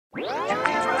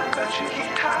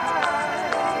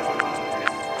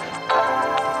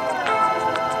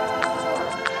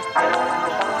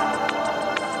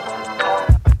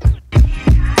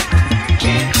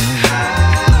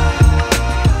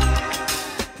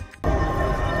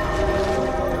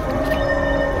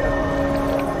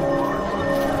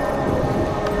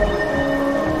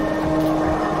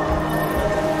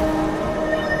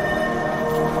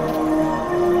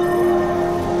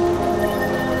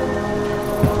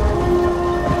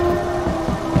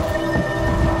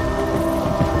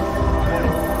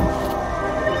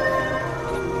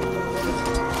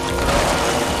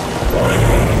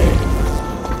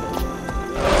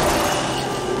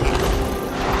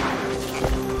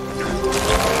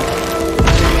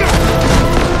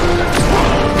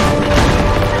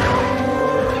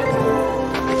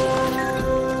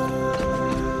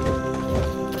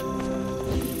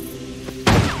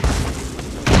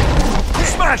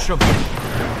Smash him!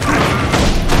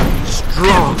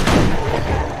 Strong!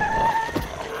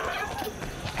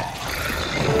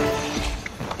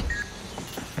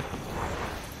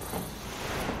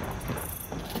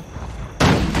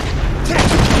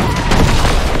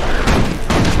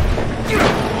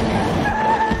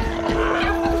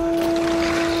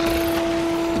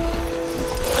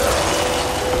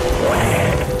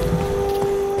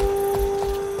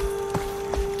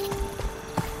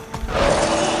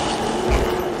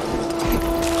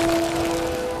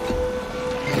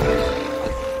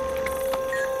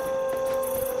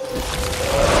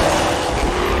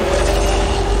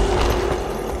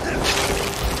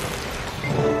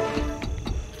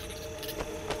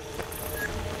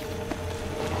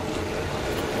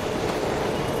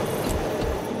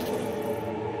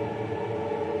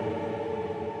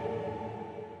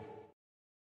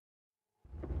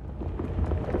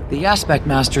 The Aspect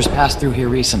Masters passed through here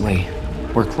recently.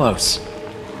 We're close.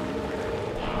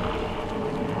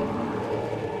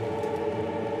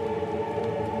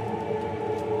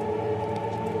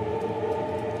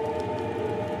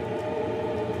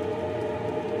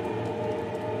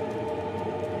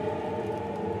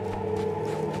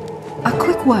 A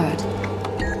quick word.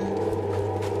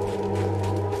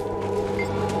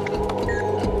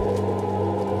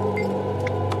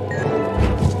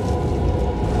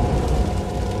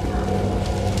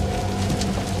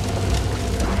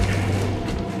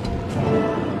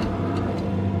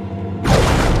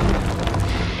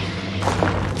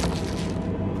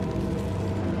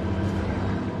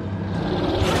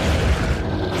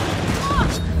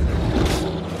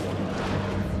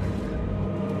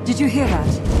 Did you hear that?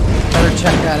 Better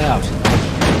check that out.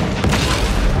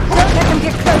 Don't let them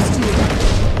get close to you!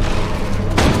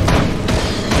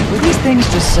 Were these things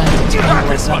just sent to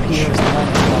tangle us up here as long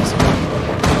as possible?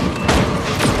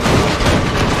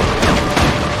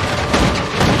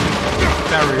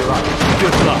 Barrier up.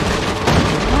 Good luck.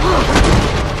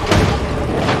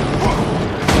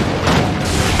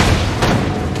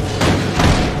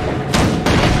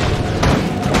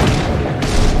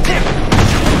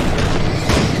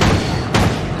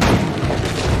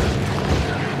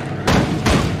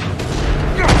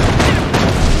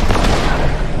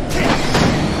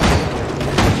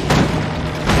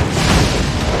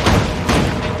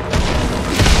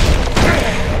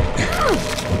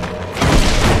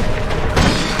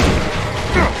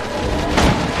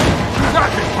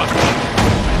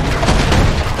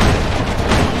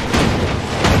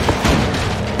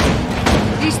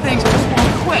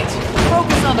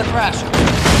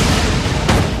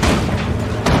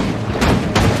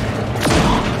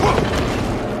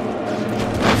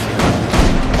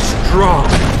 Strong!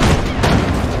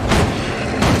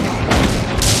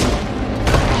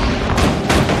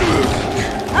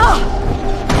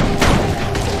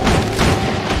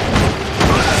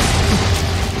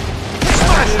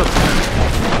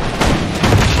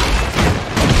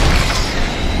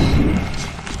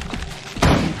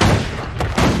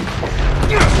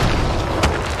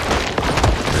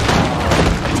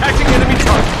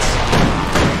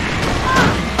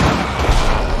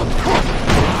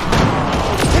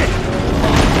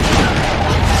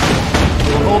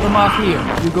 Off here.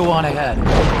 You go on ahead.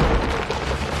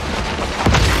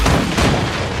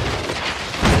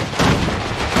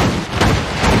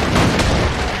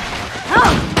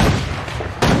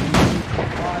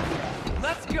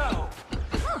 Let's go!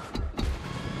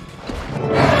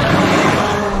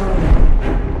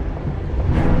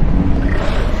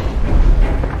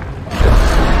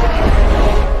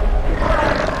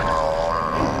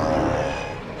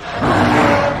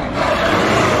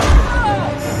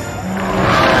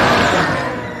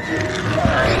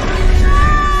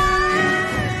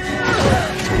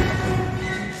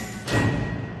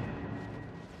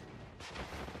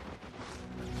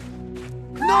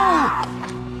 No!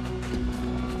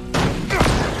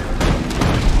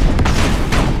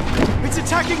 It's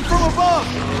attacking from above!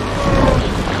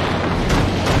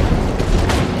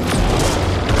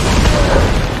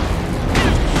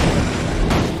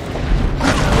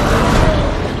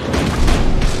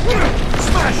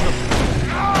 Smash him!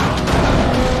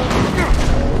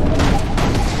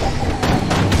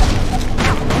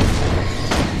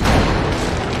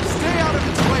 Stay out of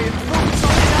its way and focus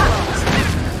on its allies!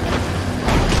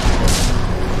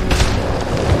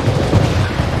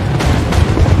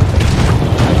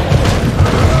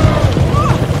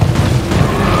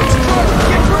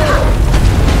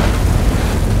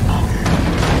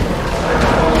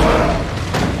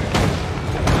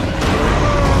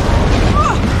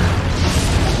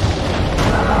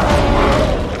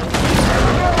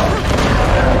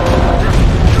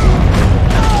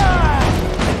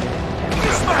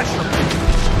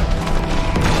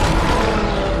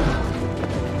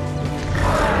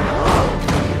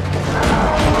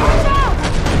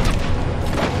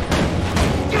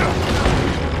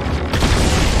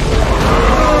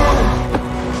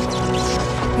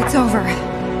 It's over.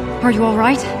 Are you all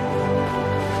right?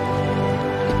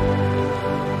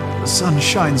 The sun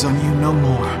shines on you no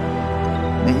more.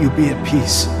 May you be at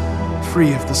peace,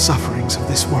 free of the sufferings of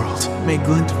this world. May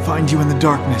Glint find you in the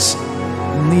darkness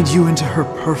and lead you into her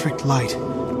perfect light.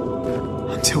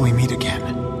 Until we meet again.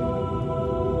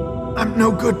 I'm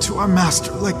no good to our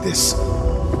master like this.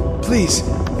 Please,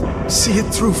 see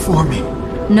it through for me.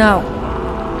 No.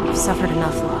 You've suffered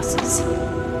enough losses.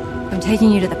 I'm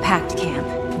taking you to the Pact camp.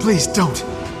 Please don't.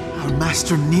 Our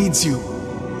master needs you.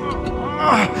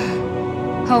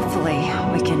 Hopefully,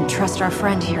 we can trust our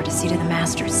friend here to see to the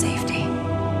Master's safety.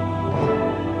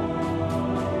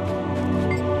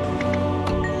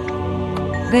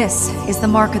 This is the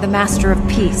mark of the Master of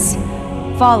Peace.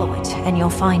 Follow it, and you'll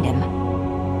find him.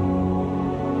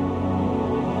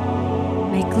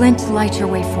 May Glint light your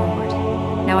way forward.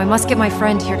 Now I must get my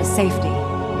friend here to safety.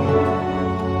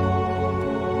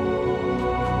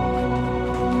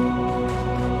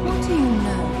 What do you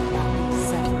know about these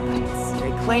Zephyrites?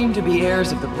 They claim to be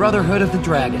heirs of the Brotherhood of the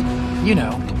Dragon. You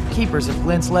know, keepers of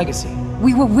Glint's legacy.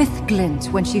 We were with Glint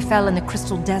when she fell in the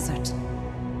Crystal Desert.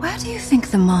 Where do you think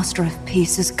the Master of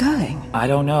Peace is going? I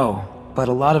don't know, but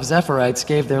a lot of Zephyrites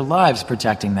gave their lives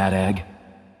protecting that egg.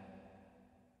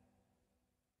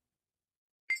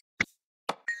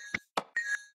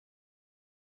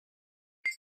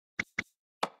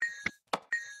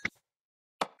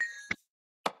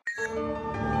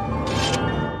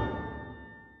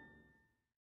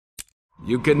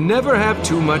 You can never have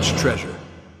too much treasure.